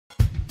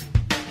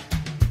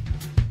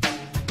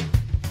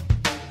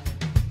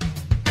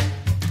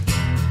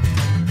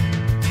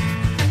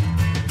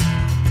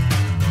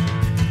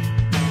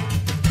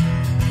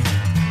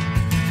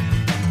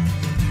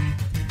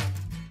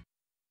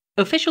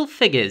Official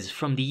figures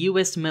from the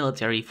US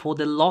military for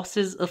the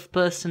losses of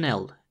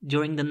personnel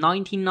during the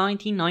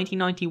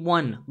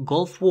 1990-1991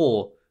 Gulf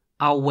War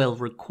are well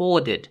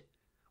recorded,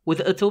 with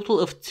a total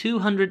of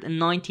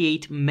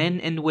 298 men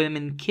and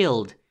women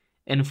killed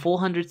and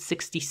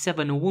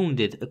 467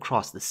 wounded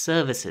across the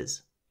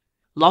services.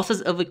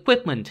 Losses of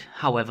equipment,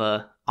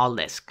 however, are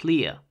less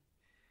clear.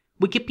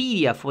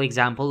 Wikipedia, for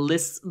example,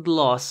 lists the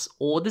loss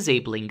or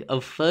disabling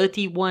of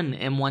 31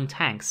 M1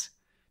 tanks,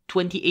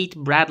 28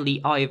 Bradley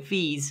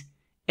IFVs,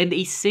 and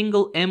a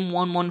single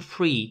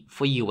M113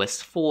 for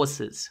US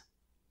forces.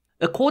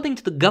 According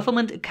to the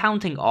Government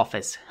Accounting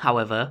Office,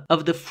 however,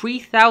 of the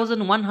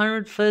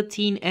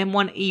 3,113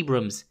 M1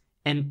 Abrams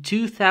and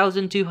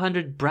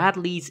 2,200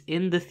 Bradleys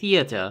in the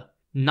theater,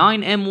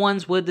 9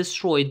 M1s were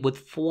destroyed with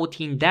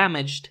 14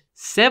 damaged,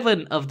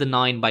 7 of the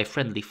 9 by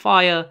friendly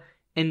fire,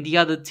 and the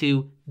other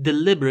 2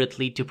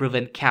 deliberately to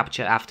prevent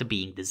capture after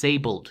being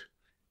disabled.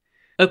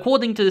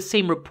 According to the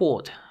same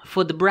report,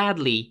 for the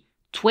Bradley,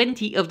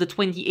 20 of the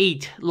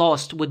 28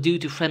 lost were due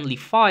to friendly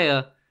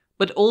fire,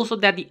 but also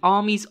that the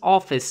Army's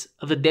Office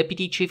of the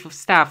Deputy Chief of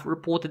Staff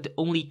reported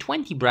only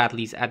 20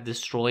 Bradleys as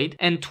destroyed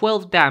and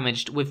 12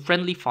 damaged, with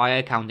friendly fire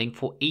accounting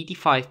for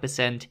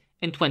 85%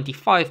 and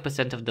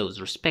 25% of those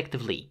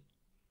respectively.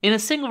 In a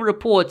single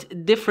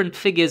report, different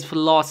figures for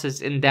losses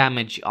and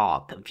damage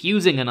are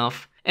confusing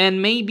enough,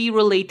 and may be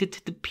related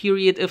to the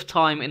period of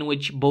time in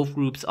which both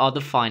groups are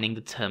defining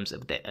the terms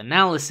of their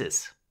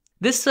analysis.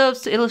 This serves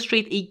to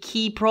illustrate a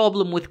key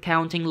problem with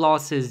counting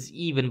losses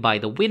even by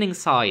the winning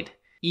side,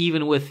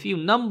 even with few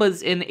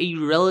numbers in a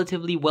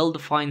relatively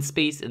well-defined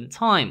space and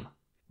time.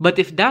 But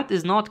if that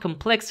is not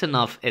complex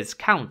enough as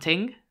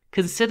counting,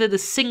 consider the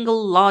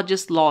single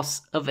largest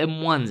loss of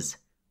M1s,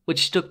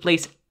 which took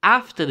place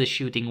after the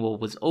shooting war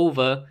was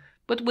over,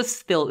 but was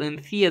still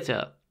in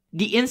theater.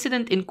 The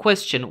incident in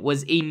question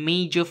was a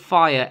major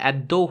fire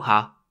at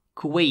Doha,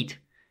 Kuwait,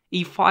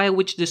 a fire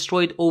which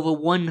destroyed over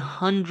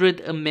 100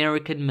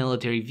 American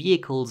military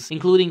vehicles,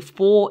 including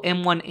 4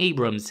 M1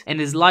 Abrams, and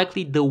is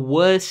likely the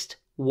worst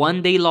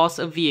one-day loss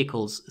of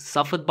vehicles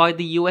suffered by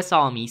the US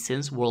Army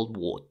since World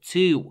War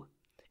II.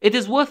 It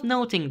is worth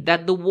noting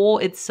that the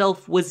war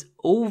itself was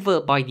over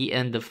by the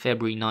end of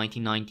February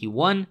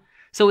 1991,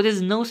 so it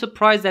is no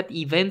surprise that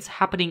events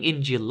happening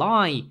in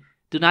July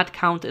do not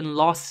count in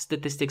loss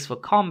statistics for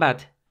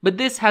combat, but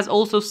this has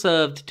also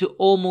served to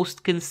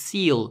almost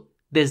conceal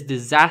this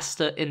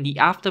disaster in the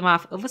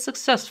aftermath of a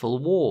successful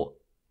war.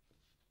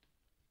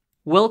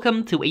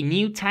 Welcome to a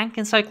new Tank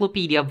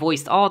Encyclopedia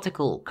voiced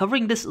article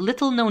covering this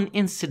little-known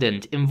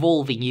incident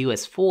involving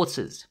US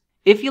forces.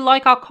 If you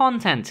like our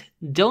content,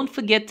 don't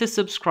forget to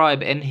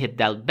subscribe and hit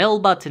that bell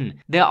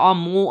button. There are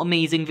more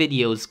amazing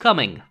videos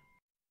coming.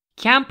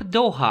 Camp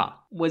Doha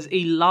was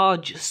a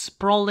large,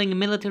 sprawling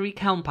military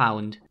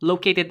compound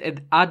located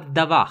at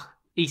Ad-Dawah,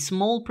 a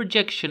small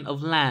projection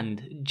of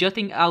land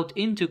jutting out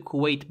into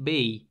Kuwait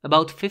Bay,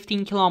 about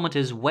 15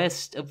 kilometers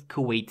west of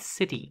Kuwait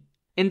City.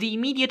 In the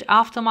immediate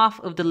aftermath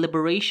of the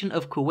liberation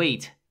of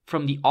Kuwait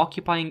from the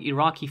occupying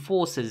Iraqi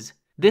forces,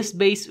 this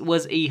base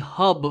was a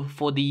hub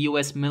for the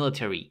US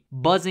military,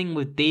 buzzing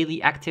with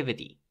daily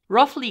activity.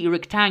 Roughly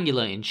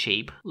rectangular in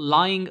shape,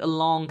 lying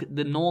along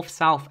the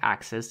north-south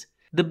axis,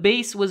 the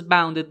base was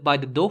bounded by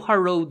the Doha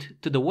Road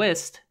to the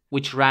west,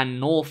 which ran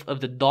north of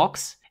the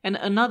docks, and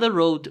another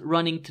road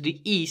running to the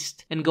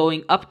east and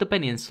going up the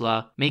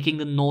peninsula, making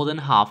the northern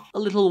half a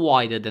little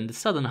wider than the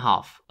southern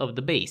half of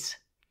the base.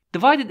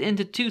 Divided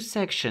into 2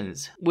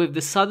 sections, with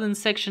the southern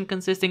section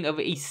consisting of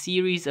a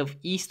series of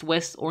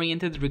east-west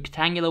oriented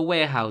rectangular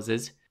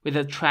warehouses with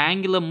a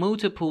triangular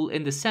motor pool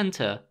in the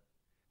center.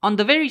 On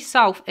the very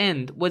south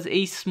end was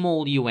a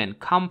small UN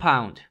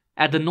compound.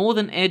 At the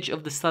northern edge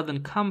of the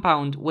southern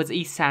compound was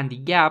a sandy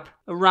gap,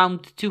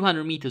 around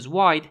 200 meters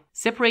wide,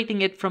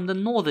 separating it from the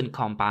northern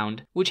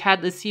compound, which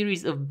had a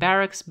series of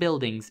barracks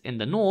buildings in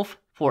the north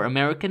for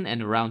American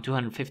and around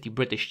 250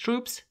 British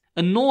troops,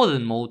 a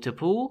northern motor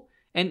pool,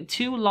 and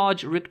 2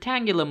 large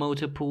rectangular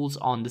motor pools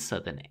on the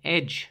southern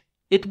edge.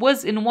 It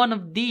was in one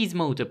of these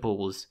motor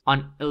pools,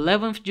 on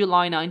 11th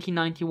July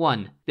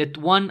 1991, that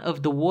one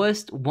of the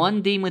worst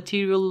one-day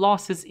material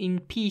losses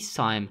in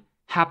peacetime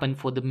happened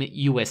for the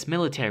US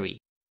military.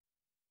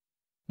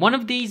 One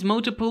of these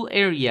motor pool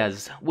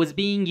areas was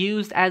being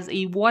used as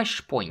a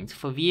wash point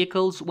for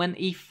vehicles when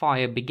a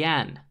fire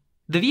began.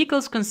 The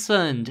vehicles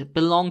concerned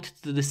belonged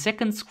to the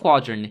 2nd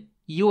Squadron,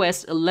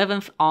 US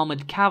 11th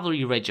Armored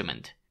Cavalry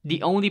Regiment,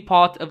 the only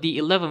part of the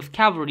 11th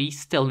Cavalry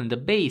still in the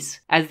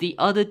base, as the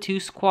other 2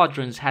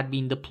 squadrons had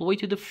been deployed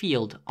to the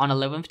field on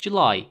 11th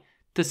July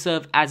to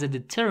serve as a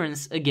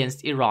deterrence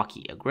against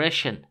Iraqi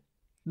aggression.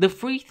 The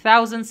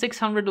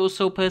 3,600 or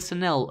so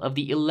personnel of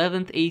the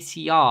 11th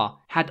ACR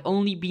had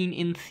only been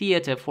in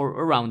theater for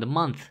around a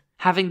month,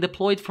 having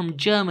deployed from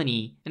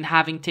Germany and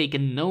having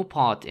taken no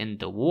part in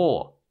the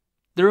war.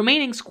 The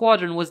remaining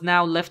squadron was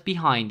now left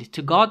behind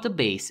to guard the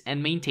base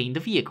and maintain the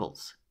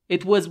vehicles.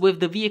 It was with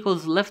the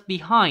vehicles left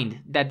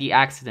behind that the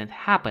accident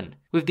happened,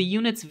 with the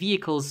unit's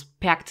vehicles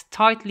packed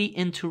tightly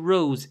into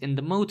rows in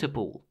the motor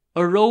pool.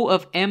 A row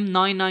of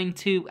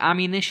M992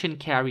 ammunition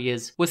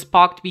carriers was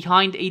parked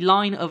behind a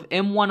line of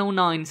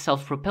M109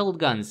 self-propelled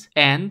guns,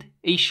 and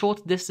a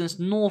short distance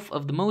north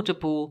of the motor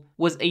pool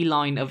was a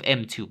line of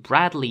M2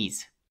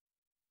 Bradleys.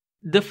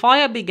 The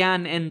fire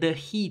began in the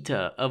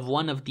heater of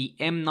one of the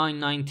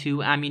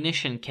M992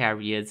 ammunition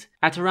carriers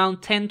at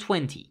around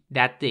 10:20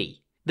 that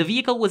day. The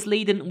vehicle was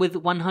laden with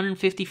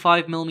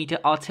 155mm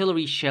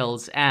artillery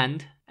shells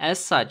and, as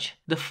such,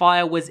 the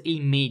fire was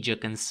a major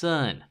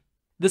concern.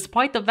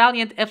 Despite the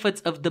valiant efforts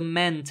of the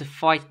men to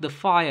fight the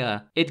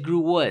fire, it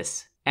grew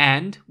worse,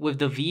 and with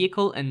the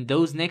vehicle and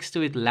those next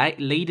to it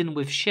laden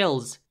with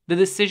shells, the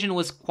decision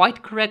was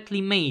quite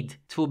correctly made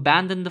to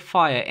abandon the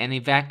fire and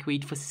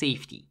evacuate for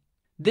safety.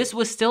 This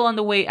was still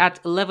underway at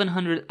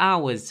 1100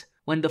 hours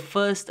when the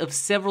first of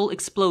several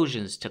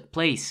explosions took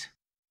place.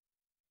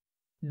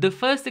 The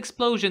first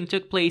explosion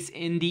took place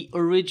in the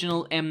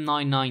original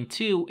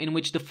M992 in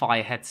which the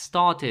fire had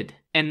started,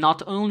 and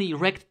not only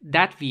wrecked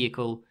that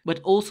vehicle,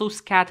 but also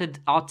scattered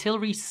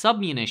artillery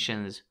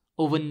submunitions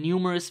over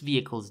numerous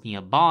vehicles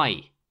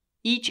nearby.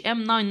 Each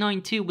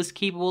M992 was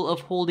capable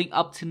of holding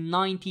up to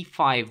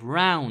 95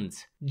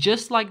 rounds.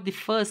 Just like the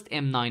first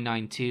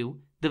M992,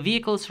 the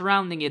vehicles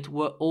surrounding it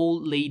were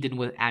all laden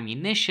with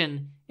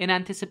ammunition in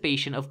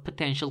anticipation of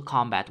potential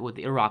combat with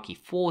Iraqi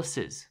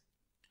forces.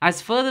 As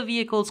further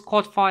vehicles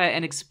caught fire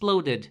and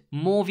exploded,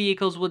 more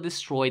vehicles were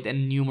destroyed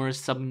and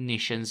numerous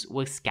submunitions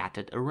were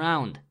scattered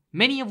around,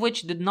 many of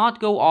which did not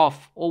go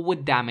off or were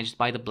damaged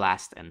by the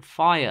blast and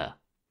fire.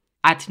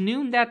 At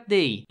noon that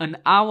day, an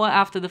hour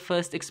after the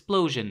first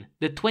explosion,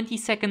 the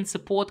 22nd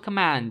Support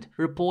Command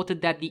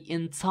reported that the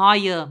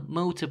entire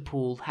motor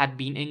pool had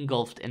been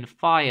engulfed in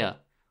fire,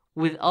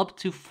 with up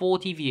to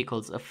 40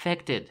 vehicles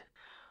affected.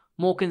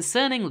 More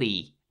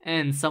concerningly,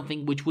 and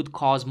something which would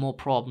cause more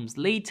problems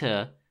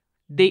later,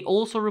 they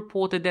also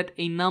reported that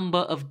a number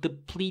of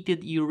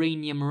depleted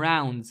uranium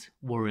rounds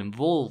were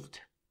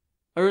involved.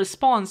 A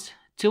response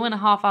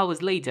 2.5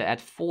 hours later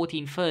at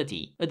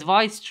 14:30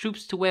 advised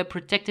troops to wear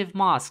protective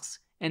masks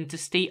and to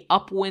stay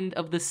upwind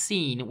of the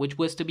scene, which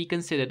was to be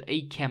considered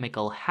a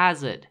chemical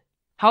hazard.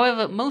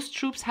 However, most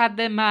troops had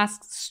their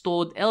masks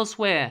stored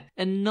elsewhere,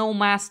 and no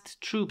masked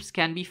troops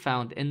can be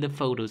found in the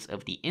photos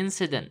of the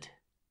incident.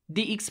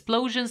 The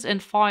explosions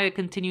and fire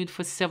continued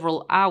for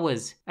several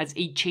hours as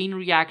a chain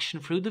reaction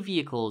through the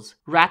vehicles,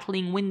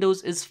 rattling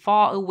windows as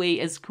far away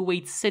as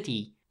Kuwait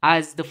City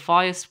as the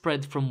fire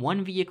spread from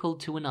one vehicle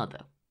to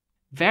another.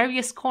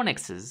 Various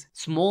connexes,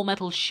 small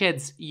metal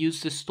sheds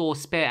used to store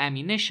spare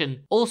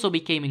ammunition, also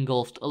became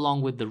engulfed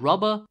along with the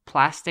rubber,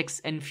 plastics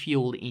and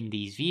fuel in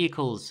these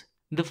vehicles.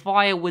 The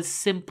fire was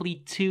simply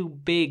too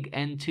big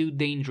and too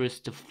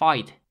dangerous to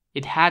fight.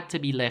 It had to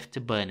be left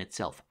to burn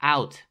itself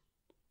out.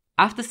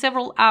 After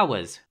several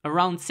hours,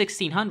 around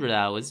 1600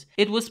 hours,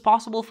 it was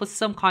possible for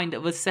some kind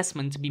of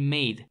assessment to be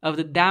made of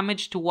the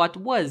damage to what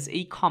was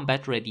a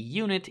combat-ready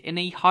unit in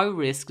a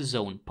high-risk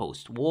zone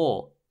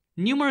post-war.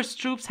 Numerous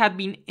troops had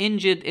been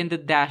injured in the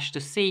dash to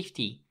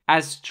safety,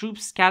 as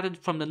troops scattered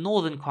from the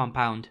northern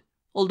compound,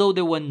 although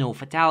there were no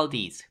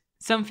fatalities.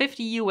 Some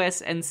 50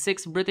 US and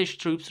 6 British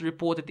troops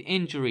reported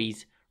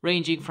injuries,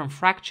 ranging from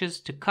fractures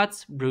to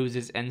cuts,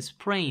 bruises and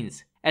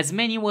sprains, as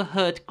many were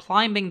hurt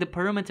climbing the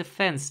perimeter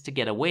fence to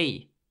get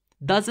away.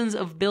 Dozens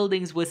of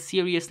buildings were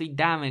seriously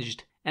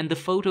damaged, and the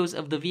photos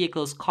of the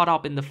vehicles caught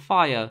up in the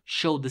fire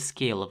showed the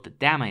scale of the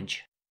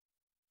damage.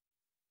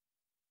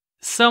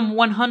 Some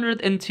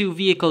 102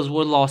 vehicles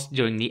were lost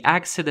during the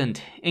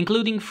accident,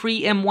 including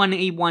 3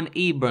 M1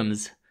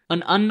 Abrams,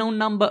 an unknown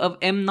number of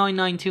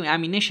M992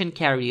 ammunition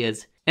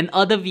carriers, and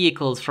other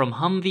vehicles from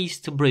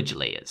Humvees to bridge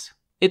layers.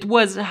 It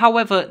was,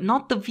 however,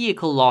 not the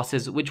vehicle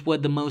losses which were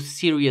the most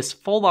serious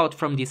fallout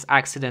from this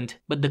accident,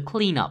 but the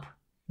cleanup.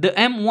 The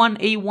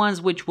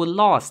M1A1s which were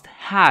lost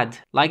had,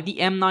 like the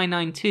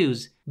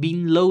M992s,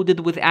 been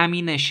loaded with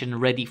ammunition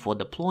ready for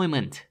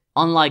deployment.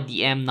 Unlike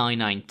the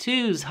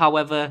M992s,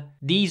 however,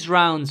 these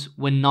rounds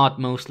were not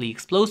mostly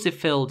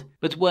explosive-filled,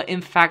 but were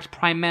in fact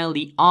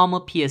primarily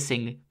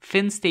armor-piercing,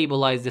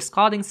 fin-stabilized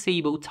discarding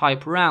sabot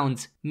type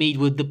rounds made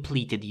with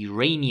depleted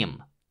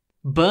uranium.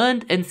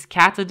 Burned and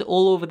scattered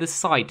all over the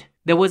site,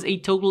 there was a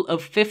total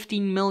of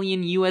 $15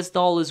 million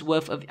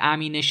worth of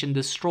ammunition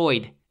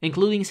destroyed,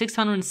 including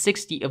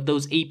 660 of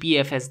those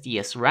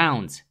APF-SDS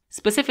rounds,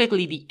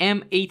 specifically the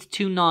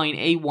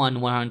M829A1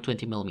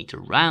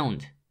 120mm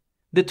round.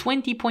 The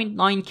 20.9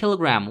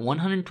 kg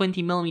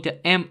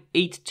 120mm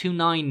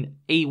M829A1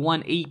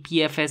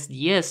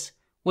 APF-SDS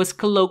was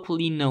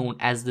colloquially known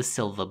as the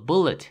Silver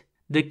Bullet,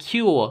 the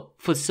cure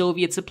for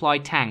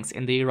Soviet-supplied tanks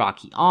in the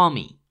Iraqi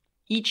army.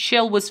 Each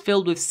shell was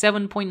filled with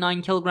 7.9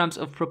 kg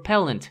of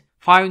propellant,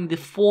 firing the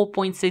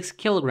 4.6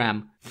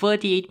 kg,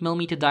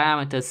 38mm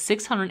diameter,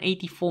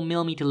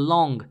 684mm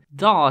long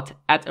dart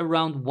at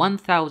around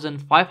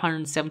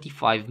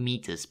 1,575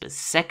 meters per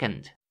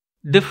second.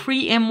 The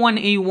 3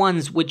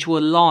 M1A1s which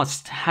were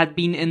lost had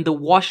been in the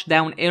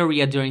washdown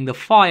area during the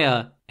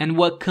fire and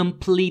were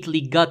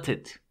completely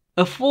gutted.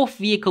 A fourth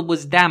vehicle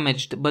was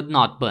damaged but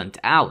not burnt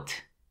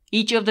out.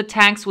 Each of the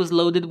tanks was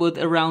loaded with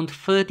around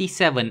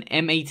 37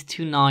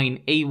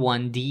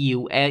 M829A1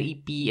 DU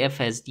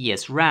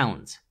APFSDS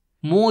rounds.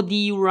 More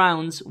DU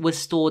rounds were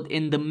stored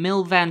in the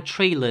mill van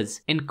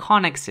trailers and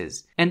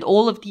connexes, and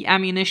all of the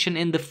ammunition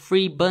in the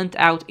 3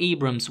 burnt-out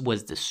Abrams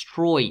was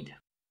destroyed.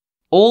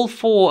 All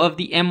 4 of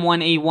the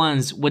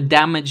M1A1s were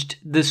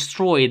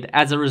destroyed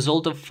as a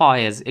result of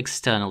fires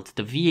external to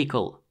the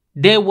vehicle.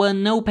 There were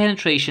no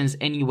penetrations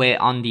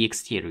anywhere on the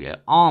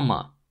exterior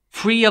armor.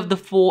 3 of the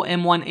 4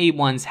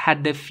 M1A1s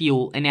had their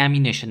fuel and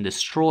ammunition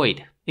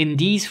destroyed. In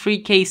these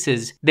 3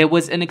 cases, there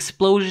was an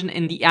explosion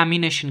in the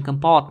ammunition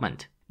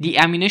compartment. The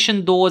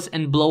ammunition doors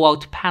and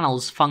blowout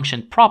panels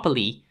functioned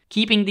properly,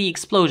 keeping the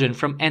explosion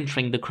from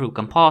entering the crew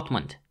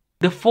compartment.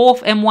 The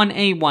 4th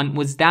M1A1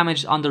 was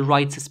damaged on the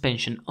right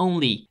suspension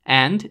only,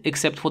 and,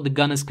 except for the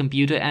gunner's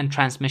computer and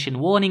transmission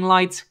warning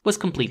lights, was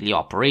completely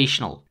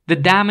operational. The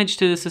damage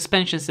to the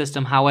suspension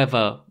system,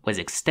 however, was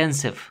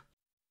extensive.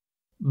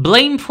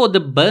 Blame for the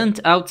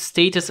burnt-out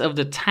status of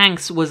the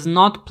tanks was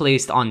not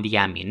placed on the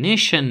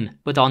ammunition,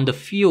 but on the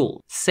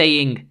fuel,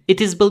 saying, "It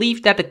is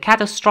believed that the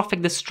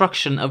catastrophic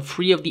destruction of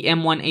 3 of the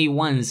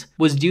M1A1s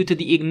was due to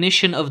the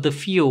ignition of the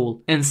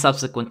fuel and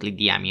subsequently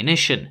the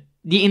ammunition.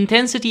 The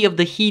intensity of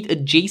the heat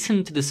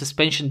adjacent to the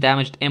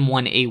suspension-damaged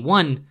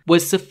M1A1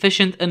 was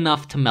sufficient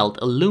enough to melt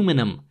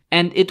aluminum,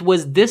 and it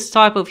was this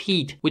type of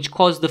heat which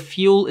caused the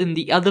fuel in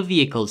the other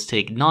vehicles to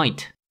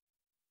ignite."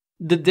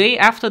 The day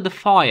after the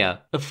fire,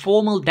 a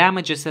formal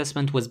damage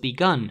assessment was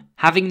begun,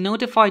 having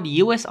notified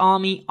US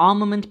Army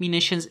Armament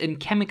Munitions and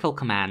Chemical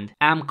Command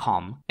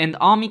 (AMCOM) and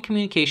Army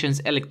Communications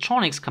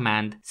Electronics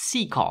Command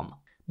 (CCOM)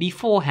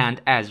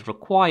 beforehand as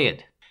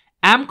required.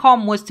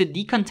 AMCOM was to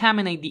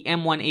decontaminate the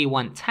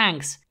M1A1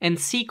 tanks, and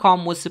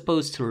CCOM was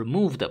supposed to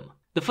remove them.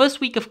 The first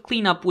week of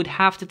cleanup would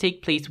have to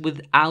take place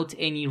without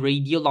any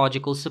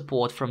radiological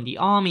support from the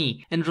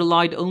Army, and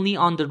relied only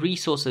on the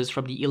resources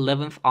from the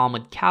 11th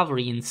Armored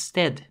Cavalry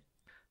instead.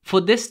 For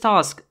this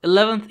task,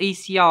 11th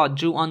ACR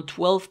drew on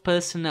 12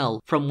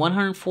 personnel from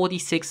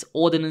 146th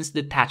Ordnance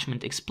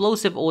Detachment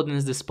Explosive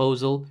Ordnance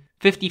Disposal,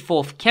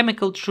 54th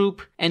Chemical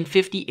Troop, and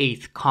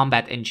 58th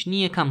Combat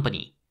Engineer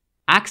Company.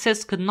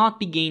 Access could not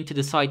be gained to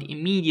the site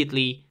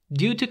immediately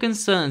due to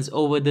concerns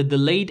over the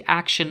delayed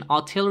action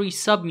artillery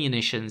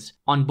submunitions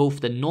on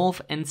both the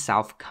north and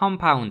south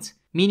compounds,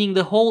 meaning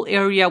the whole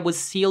area was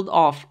sealed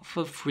off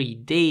for 3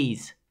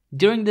 days.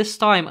 During this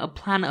time, a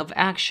plan of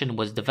action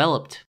was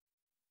developed.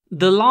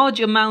 The large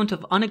amount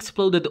of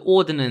unexploded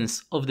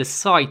ordnance of the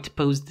site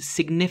posed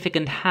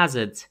significant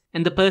hazards,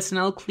 and the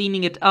personnel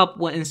cleaning it up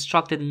were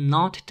instructed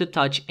not to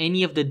touch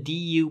any of the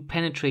DU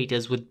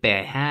penetrators with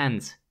bare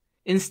hands.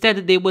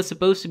 Instead, they were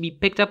supposed to be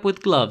picked up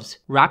with gloves,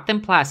 wrapped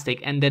in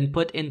plastic, and then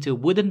put into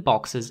wooden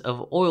boxes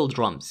of oil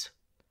drums.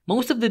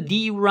 Most of the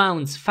DU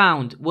rounds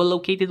found were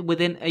located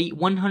within a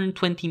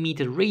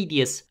 120-meter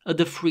radius of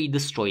the 3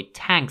 destroyed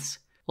tanks,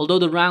 although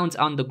the rounds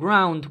on the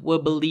ground were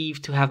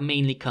believed to have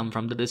mainly come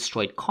from the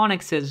destroyed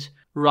connexes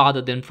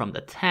rather than from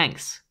the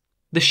tanks.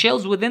 The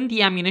shells within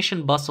the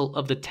ammunition bustle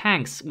of the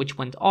tanks which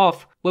went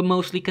off were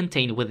mostly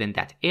contained within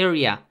that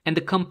area, and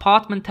the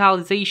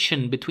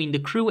compartmentalization between the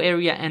crew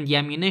area and the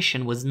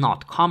ammunition was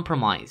not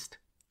compromised.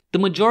 The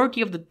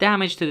majority of the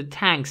damage to the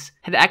tanks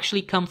had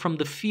actually come from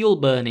the fuel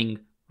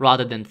burning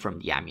rather than from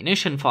the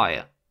ammunition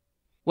fire.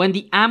 When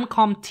the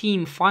AMCOM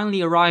team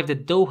finally arrived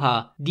at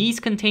Doha, these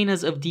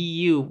containers of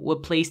DU were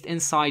placed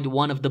inside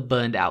one of the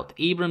burned-out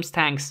Abrams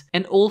tanks,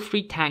 and all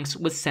 3 tanks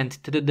were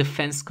sent to the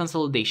Defense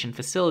Consolidation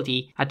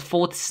Facility at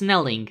Fort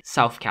Snelling,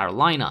 South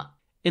Carolina.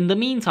 In the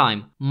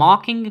meantime,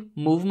 marking,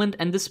 movement,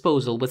 and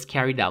disposal was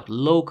carried out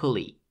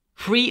locally.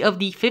 3 of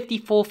the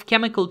 54th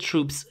Chemical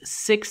Troop's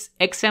 6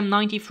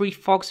 XM-93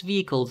 Fox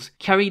vehicles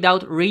carried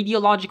out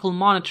radiological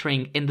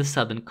monitoring in the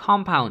southern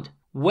compound,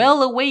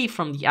 well away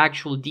from the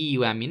actual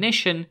DU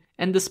ammunition,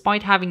 and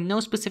despite having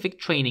no specific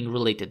training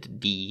related to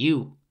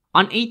DU.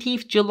 On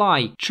 18th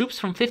July, troops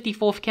from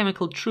 54th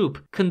Chemical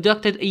Troop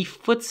conducted a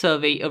foot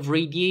survey of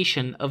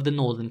radiation of the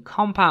northern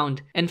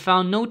compound and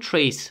found no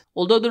trace,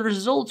 although the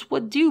results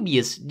were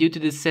dubious due to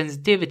the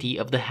sensitivity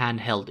of the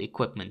handheld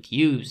equipment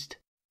used.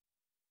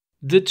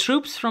 The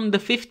troops from the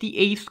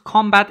 58th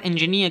Combat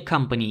Engineer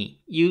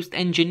Company used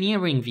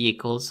engineering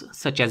vehicles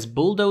such as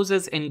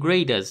bulldozers and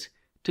graders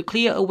to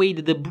clear away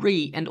the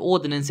debris and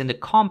ordnance in the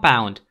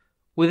compound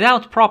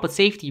without proper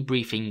safety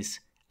briefings,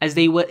 as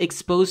they were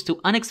exposed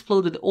to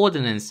unexploded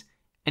ordnance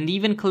and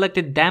even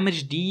collected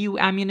damaged DU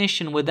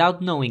ammunition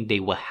without knowing they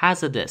were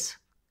hazardous.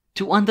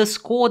 To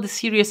underscore the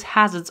serious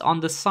hazards on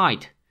the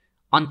site,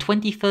 on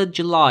 23rd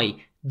July,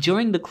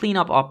 during the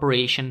cleanup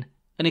operation,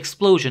 an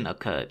explosion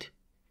occurred.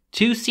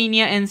 2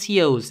 senior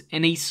NCOs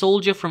and a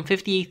soldier from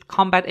 58th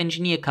Combat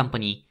Engineer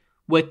Company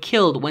were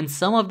killed when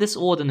some of this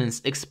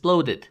ordnance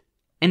exploded.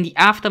 In the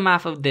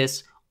aftermath of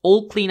this,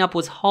 all cleanup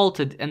was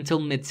halted until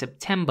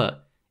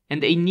mid-September,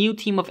 and a new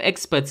team of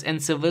experts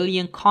and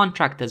civilian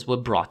contractors were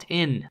brought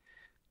in.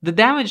 The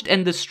damaged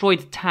and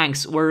destroyed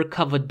tanks were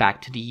recovered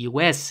back to the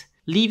US,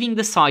 leaving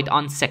the site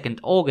on 2nd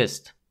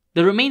August.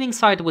 The remaining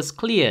site was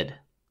cleared.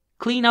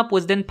 Cleanup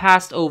was then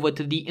passed over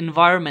to the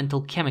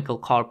Environmental Chemical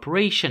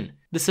Corporation,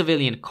 the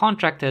civilian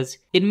contractors,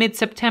 in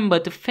mid-September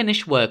to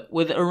finish work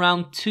with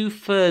around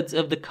 2/3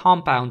 of the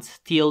compound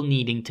still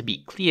needing to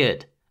be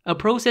cleared, a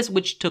process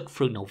which took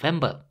through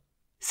November.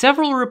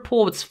 Several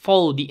reports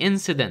followed the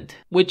incident,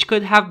 which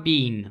could have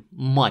been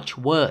much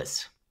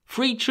worse.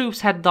 3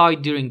 troops had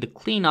died during the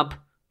cleanup,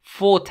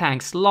 4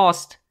 tanks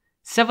lost,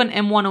 7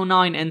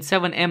 M109 and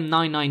 7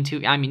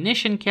 M992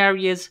 ammunition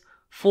carriers,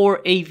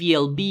 4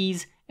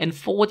 AVLBs, and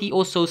 40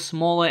 or so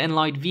smaller and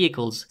light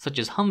vehicles, such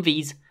as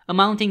Humvees,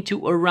 amounting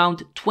to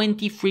around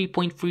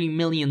 $23.3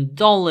 million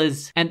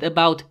and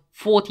about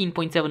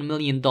 $14.7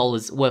 million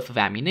worth of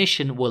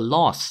ammunition were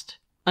lost.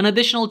 An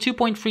additional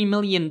 $2.3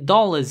 million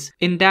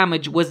in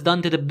damage was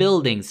done to the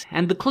buildings,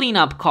 and the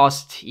cleanup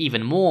cost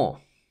even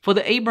more. For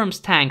the Abrams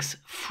tanks,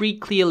 3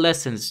 clear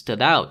lessons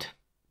stood out.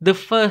 The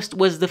first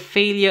was the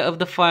failure of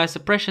the fire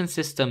suppression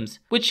systems,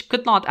 which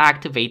could not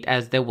activate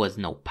as there was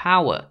no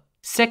power.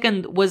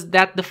 Second was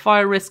that the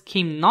fire risk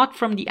came not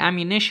from the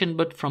ammunition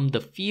but from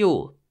the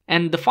fuel.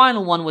 And the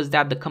final one was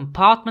that the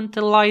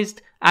compartmentalized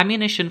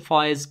ammunition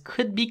fires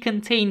could be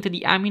contained to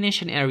the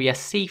ammunition area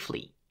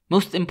safely.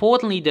 Most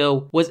importantly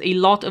though was a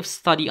lot of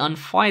study on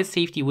fire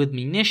safety with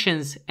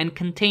munitions and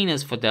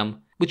containers for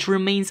them, which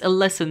remains a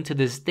lesson to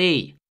this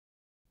day.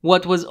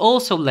 What was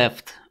also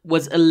left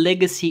was a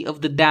legacy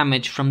of the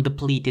damage from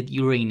depleted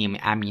uranium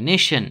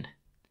ammunition.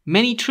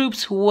 Many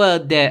troops who were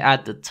there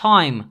at the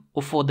time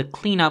or for the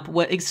cleanup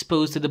were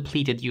exposed to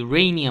depleted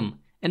uranium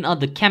and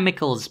other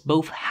chemicals,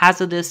 both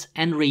hazardous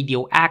and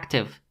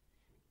radioactive,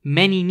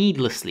 many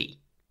needlessly.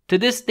 To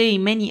this day,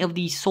 many of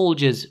these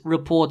soldiers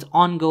report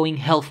ongoing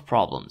health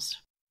problems.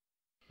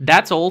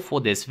 That's all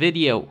for this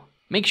video.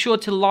 Make sure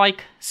to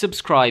like,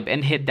 subscribe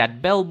and hit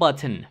that bell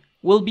button.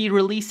 We'll be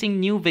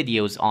releasing new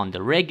videos on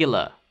the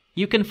regular.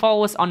 You can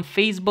follow us on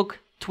Facebook,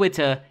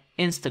 Twitter,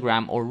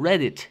 Instagram or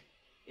Reddit.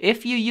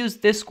 If you use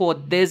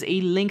Discord, there's a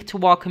link to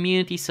our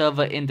community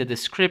server in the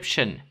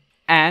description.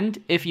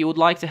 And if you would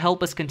like to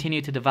help us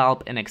continue to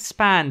develop and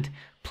expand,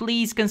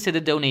 please consider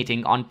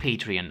donating on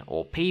Patreon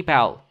or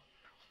PayPal.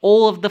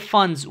 All of the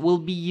funds will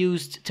be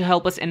used to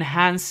help us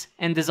enhance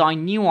and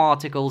design new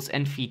articles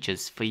and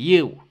features for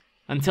you.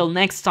 Until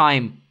next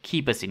time,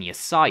 keep us in your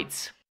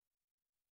sights.